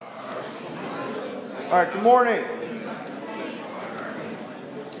All right, good morning.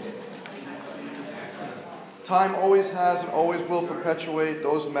 Time always has and always will perpetuate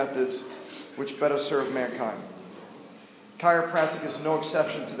those methods which better serve mankind. Chiropractic is no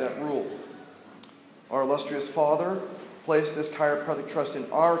exception to that rule. Our illustrious father placed this chiropractic trust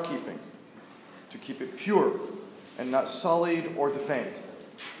in our keeping to keep it pure and not sullied or defamed.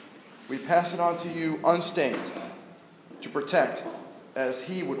 We pass it on to you unstained to protect, as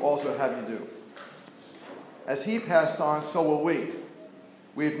he would also have you do. As he passed on, so will we.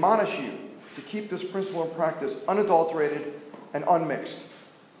 We admonish you to keep this principle in practice unadulterated and unmixed.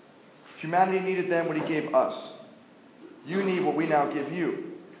 Humanity needed then what he gave us. You need what we now give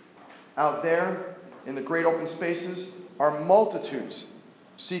you. Out there, in the great open spaces, are multitudes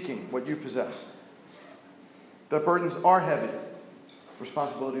seeking what you possess. The burdens are heavy.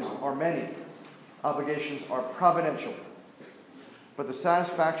 Responsibilities are many. Obligations are providential. But the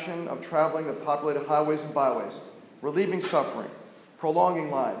satisfaction of traveling the populated highways and byways, relieving suffering,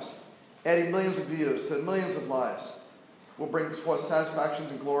 prolonging lives, adding millions of years to millions of lives, will bring forth satisfactions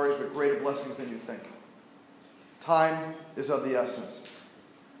and glories with greater blessings than you think. Time is of the essence.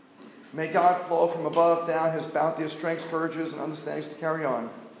 May God flow from above down his bounteous strengths, courages, and understandings to carry on,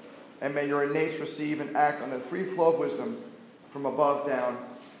 and may your innates receive and act on the free flow of wisdom from above down,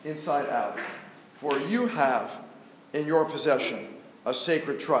 inside out. For you have in your possession a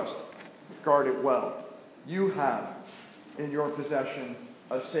sacred trust. Guard it well. You have in your possession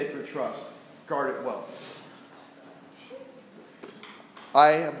a sacred trust. Guard it well. I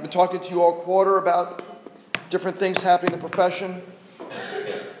have been talking to you all quarter about different things happening in the profession.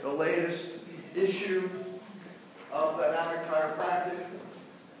 The latest issue of dynamic chiropractic.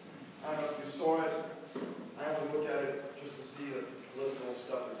 I don't know if you saw it. I only look at it just to see the political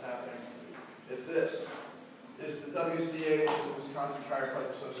stuff that's happening. It's this. Is the WCA, which is the Wisconsin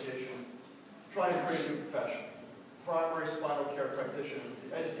Chiropractic Association, trying to create a new profession. Primary spinal care practitioner,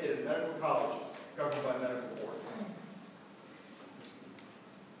 educated in medical college, governed by medical board.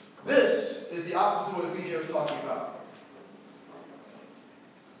 This is the opposite of what BJ was talking about.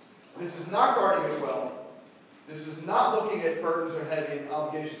 This is not guarding it well. This is not looking at burdens or heavy and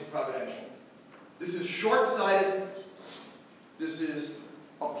obligations of providential. This is short-sighted. This is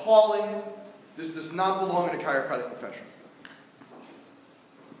appalling. This does not belong in a chiropractic profession.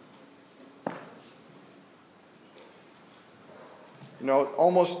 You know,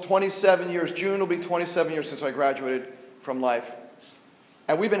 almost 27 years, June will be 27 years since I graduated from life.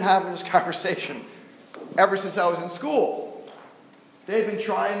 And we've been having this conversation ever since I was in school. They've been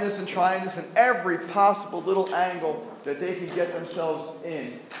trying this in every possible little angle that they can get themselves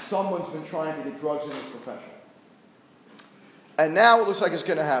in. Someone's been trying to get drugs in this profession. And now it looks like it's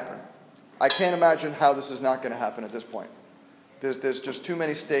going to happen. I can't imagine how this is not going to happen at this point. There's just too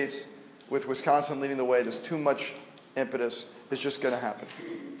many states, with Wisconsin leading the way. There's too much impetus. It's just going to happen.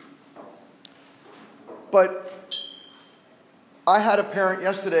 But I had a parent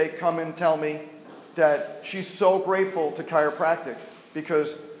yesterday come and tell me that she's so grateful to chiropractic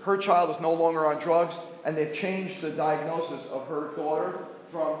because her child is no longer on drugs and they've changed the diagnosis of her daughter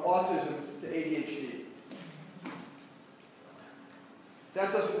from autism to ADHD.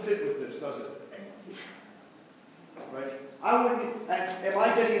 That doesn't fit with this, does it? Right? Am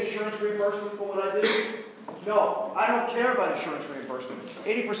I getting insurance reimbursement for what I do? No, I don't care about insurance reimbursement.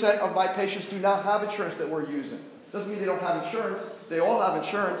 80% of my patients do not have insurance that we're using. Doesn't mean they don't have insurance. They all have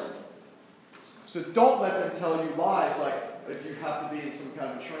insurance. So don't let them tell you lies like if you have to be in some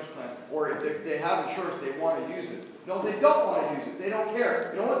kind of insurance plan, or if they have insurance, they want to use it. No, they don't want to use it. They don't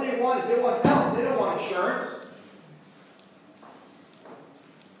care. You know what they want is they want help. They don't want insurance.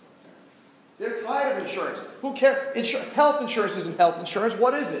 They're tired of insurance. Who cares? Health insurance isn't health insurance.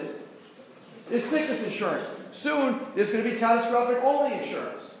 What is it? It's sickness insurance. Soon, there's going to be catastrophic only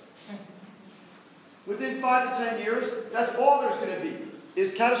insurance. Within 5 to 10 years, that's all there's going to be,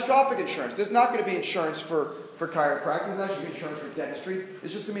 is catastrophic insurance. There's not going to be insurance for chiropractic. There's not going to be insurance for dentistry.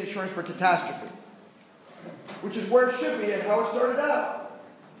 It's just going to be insurance for catastrophe, which is where it should be and how it started out.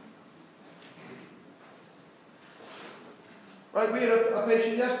 Right, we had a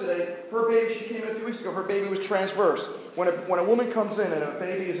patient yesterday. Her baby, she came in a few weeks ago. Her baby was transverse. When a woman comes in and a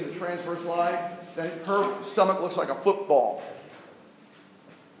baby is in a transverse line, then her stomach looks like a football.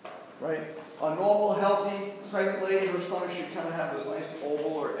 Right? A normal, healthy, pregnant lady, her stomach should kind of have this nice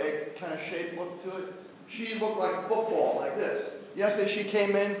oval or egg kind of shape look to it. She looked like a football, like this. Yesterday she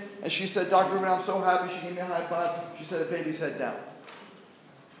came in and she said, Dr. Rubin, I'm so happy. She gave me a high five. She said the baby's head down.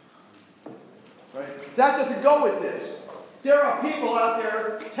 Right? That doesn't go with this. There are people out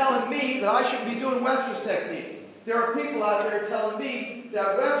there telling me that I shouldn't be doing Webster's technique. There are people out there telling me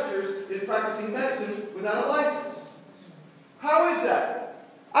that Webster's is practicing medicine without a license. How is that?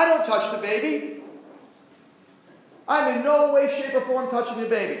 I don't touch the baby. I'm in no way, shape, or form touching the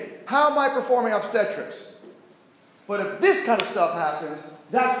baby. How am I performing obstetrics? But if this kind of stuff happens,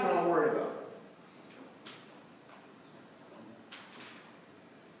 that's what I'm worried about.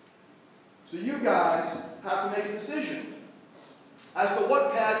 So you guys have to make a decision as to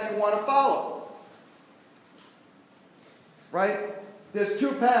what path you want to follow. Right? There's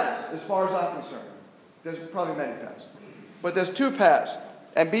two paths as far as I'm concerned. There's probably many paths. But there's two paths.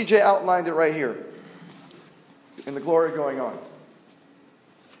 And BJ outlined it right here in the glory going on.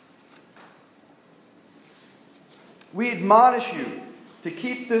 We admonish you to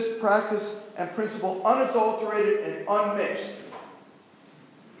keep this practice and principle unadulterated and unmixed.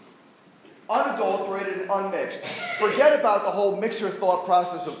 Unadulterated and unmixed. Forget about the whole mixer thought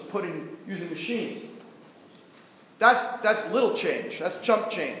process of using machines. That's little change. That's chump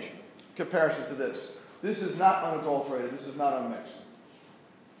change in comparison to this. This is not unadulterated. This is not unmixed.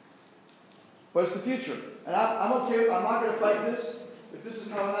 But it's the future. And I'm okay. I'm not going to fight this. If this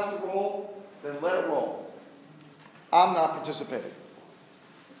is how it has to roll, then let it roll. I'm not participating.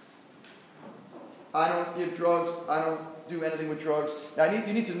 I don't give drugs. I don't do anything with drugs. Now,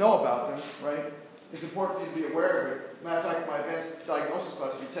 you need to know about them, right? It's important for you to be aware of it. Matter of fact, my advanced diagnosis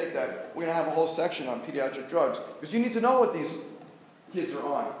class, if you take that, we're going to have a whole section on pediatric drugs. Because you need to know what these kids are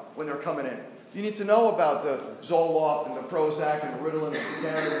on when they're coming in. You need to know about the Zoloft and the Prozac and the Ritalin and the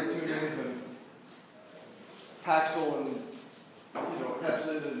Ciaran and Tuniv and Paxil and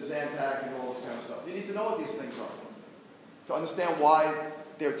Pepsid and Zantac and all this kind of stuff. You need to know what these things are to understand why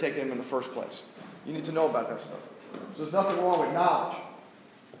they're taking them in the first place. You need to know about that stuff. So there's nothing wrong with knowledge,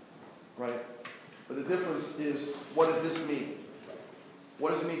 right? But the difference is, what does this mean?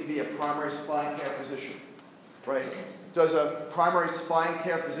 What does it mean to be a primary spine care physician, right? Does a primary spine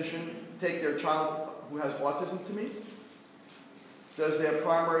care physician take their child who has autism to me? Does their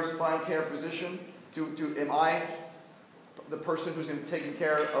primary spine care physician, am I the person who's going to be taking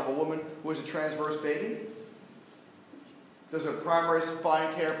care of a woman who has a transverse baby? Does a primary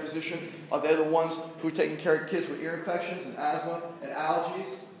spine care physician, are they the ones who are taking care of kids with ear infections and asthma and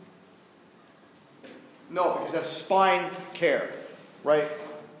allergies? No, because that's spine care, right?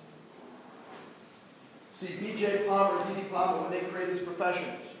 See, B.J. Palmer and D.D. Palmer, when they created this profession,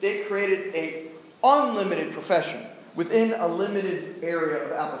 they created an unlimited profession within a limited area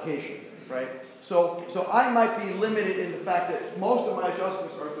of application, right? So I might be limited in the fact that most of my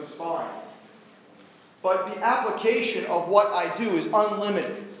adjustments are to spine. But the application of what I do is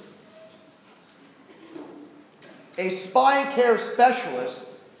unlimited. A spine care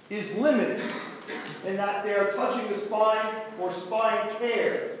specialist is limited in that they are touching the spine for spine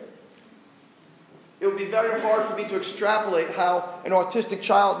care. It would be very hard for me to extrapolate how an autistic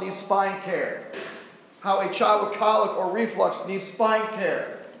child needs spine care, how a child with colic or reflux needs spine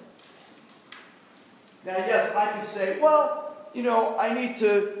care. Now, yes, I can say, well,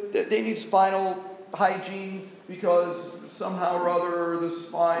 they need spinal hygiene because somehow or other the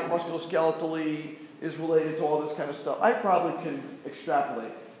spine musculoskeletally is related to all this kind of stuff. I probably can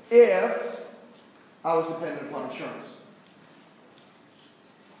extrapolate if I was dependent upon insurance.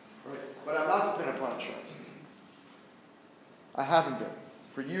 Right? But I'm not dependent upon insurance. I haven't been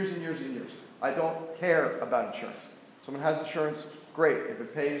for years and years and years. I don't care about insurance. Someone has insurance, great. If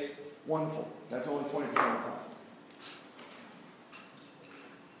it pays, wonderful. That's only 20% of the time.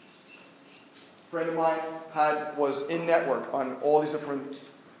 A friend of mine was in network on all these different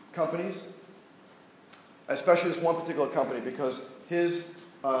companies, especially this one particular company, because his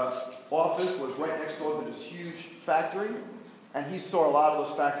office was right next door to this huge factory, and he saw a lot of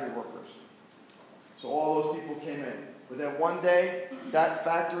those factory workers. So all those people came in. But then one day, that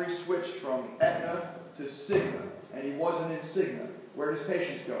factory switched from Aetna to Cigna, and he wasn't in Cigna. Where does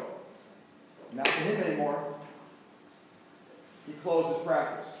patients go? Not to him anymore. He closed his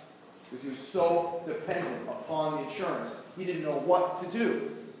practice because he was so dependent upon the insurance, he didn't know what to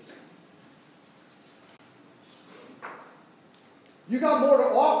do. You got more to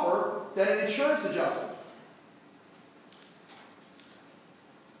offer than an insurance adjustment.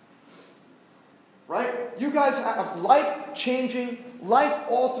 Right? You guys have life-changing,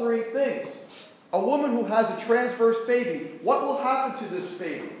 life-altering things. A woman who has a transverse baby, what will happen to this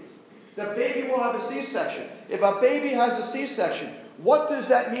baby? The baby will have a C-section. If a baby has a C-section, what does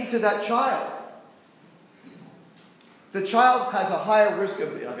that mean to that child? The child has a higher risk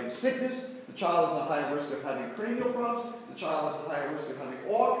of having sickness. The child has a higher risk of having cranial problems. The child has a higher risk of having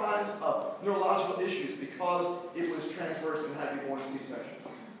all kinds of neurological issues because it was transverse and had to be born C-section.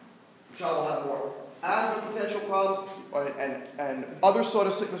 The child will have more asthma potential problems and other sort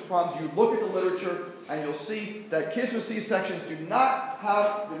of sickness problems, you look at the literature and you'll see that kids with C-sections do not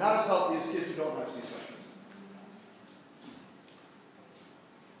as healthy as kids who don't have C-sections.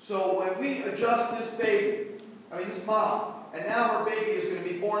 So when we adjust this baby, this mom, and now her baby is going to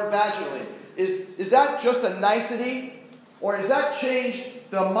be born vaginally, is that just a nicety? Or does that change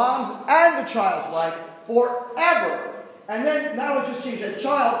the mom's and the child's life forever? And then not only just change that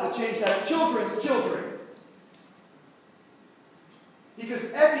child, but change that children's children.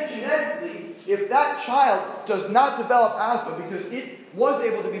 Because epigenetically, if that child does not develop asthma because it was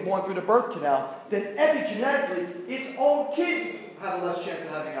able to be born through the birth canal, then epigenetically, its own kids have a less chance of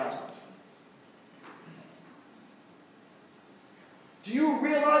having asthma. Do you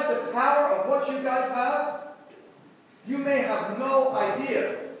realize the power of what you guys have? You may have no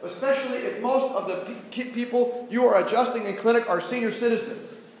idea, especially if most of the people you are adjusting in clinic are senior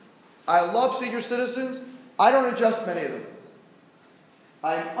citizens. I love senior citizens. I don't adjust many of them.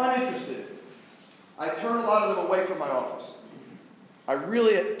 I'm uninterested. I turn a lot of them away from my office. I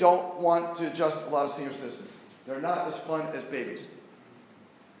really don't want to adjust a lot of senior citizens. They're not as fun as babies.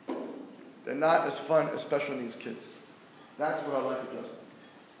 They're not as fun as special needs kids. That's what I like adjusting.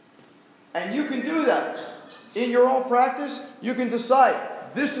 And you can do that. In your own practice, you can decide,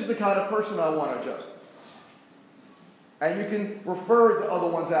 this is the kind of person I want to adjust. And you can refer the other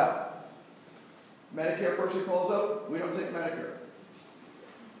ones out. Medicare person calls up, we don't take Medicare.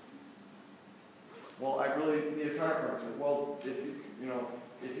 Well, I really need a chiropractor. Well,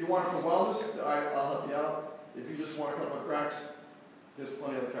 if you want it for wellness, I'll help you out. If you just want to cut my cracks, there's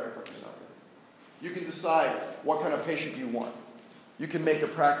plenty of chiropractors out there. You can decide what kind of patient you want. You can make the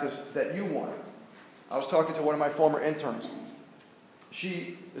practice that you want. I was talking to one of my former interns.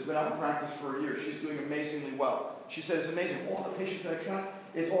 She has been out in practice for a year. She's doing amazingly well. She said, it's amazing. All the patients that I track,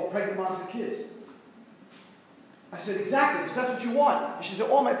 it's all pregnant moms and kids. I said, exactly, because that's what you want. And she said,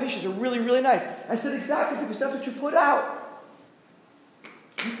 all my patients are really, really nice. I said, exactly, because that's what you put out.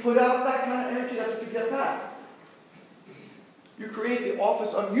 You put out that kind of energy, that's what you get back. You create the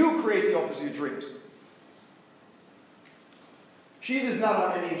office of your dreams. She is not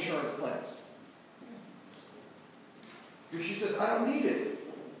on any insurance plans. She says, I don't need it.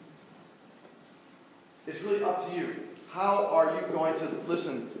 It's really up to you. How are you going to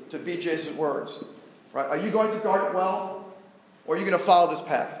listen to BJ's words? Right? Are you going to guard it well? Or are you going to follow this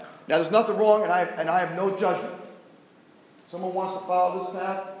path? Now, there's nothing wrong, and I have no judgment. Someone wants to follow this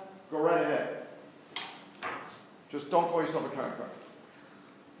path, go right ahead. Just don't call yourself a chiropractor.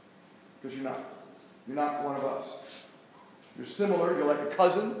 Because you're not. You're not one of us. You're similar. You're like a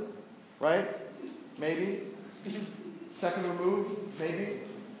cousin, right? Maybe. Second removed, maybe.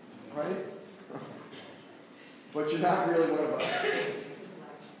 Right? But you're not really one of us.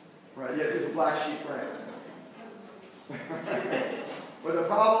 Right? Yeah, there's a black sheep, right? But the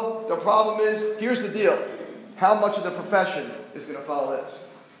problem is, here's the deal. How much of the profession is going to follow this?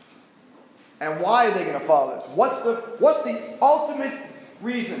 And why are they going to follow this? What's the ultimate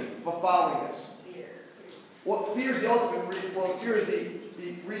reason for following this? Well, fear is the ultimate reason. Well, fear is the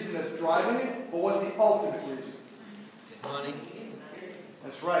reason that's driving it, but what's the ultimate reason? Money.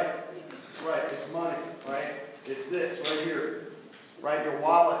 That's right. That's right. It's money, right? It's this right here. Right? Your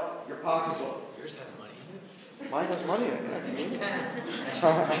wallet, your pocketbook. Yours has money. Mine has money in it.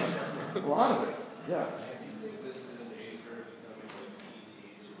 Yeah. A lot of it. Yeah. This is an acre coming from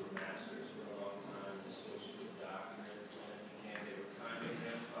PTs who were masters for a long time, to switch to a doctorate, and they were kind of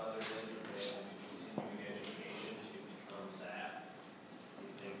grandfathered in, but they had continuing education to become that. Do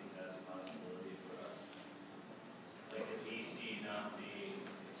you think that's a possibility for us? Like a DC not being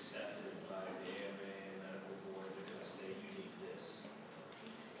accepted by the AMA and medical board, they're going to say you need this.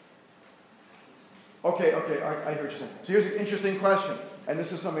 Okay, I hear what you're saying. So here's an interesting question, and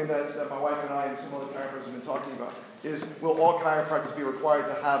this is something that my wife and I and some other chiropractors have been talking about, is will all chiropractors be required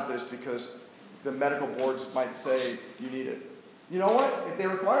to have this because the medical boards might say you need it? You know what? If they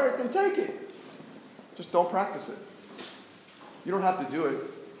require it, then take it. Just don't practice it. You don't have to do it,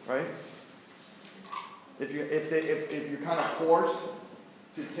 right? If you're kind of forced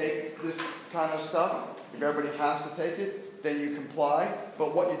to take this kind of stuff, if everybody has to take it, then you comply,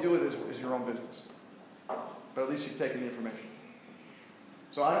 but what you do with it is your own business. But at least you've taken the information.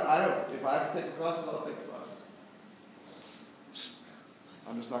 So I don't, if I have to take the classes, I'll take the classes.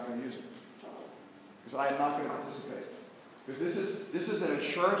 I'm just not going to use it. Because I am not going to participate. Because this is an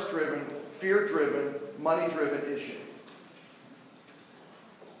insurance-driven, fear-driven, money-driven issue.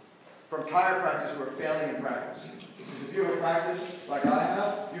 From chiropractors who are failing in practice. Because if you have a practice like I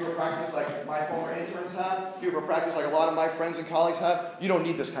have, if you have a practice like my former interns have, if you have a practice like a lot of my friends and colleagues have, you don't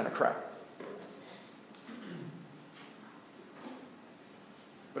need this kind of crap.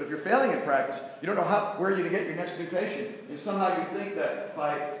 But if you're failing in practice, you don't know where you're going to get your next new patient. And somehow you think that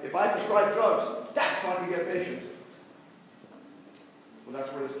if I prescribe drugs, that's how I'm going to get patients. Well,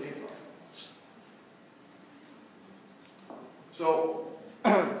 that's where this came from. So,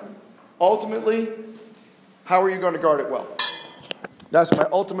 ultimately, how are you going to guard it well? That's my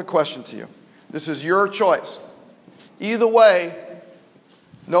ultimate question to you. This is your choice. Either way,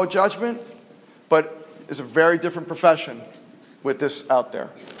 no judgment, but it's a very different profession with this out there.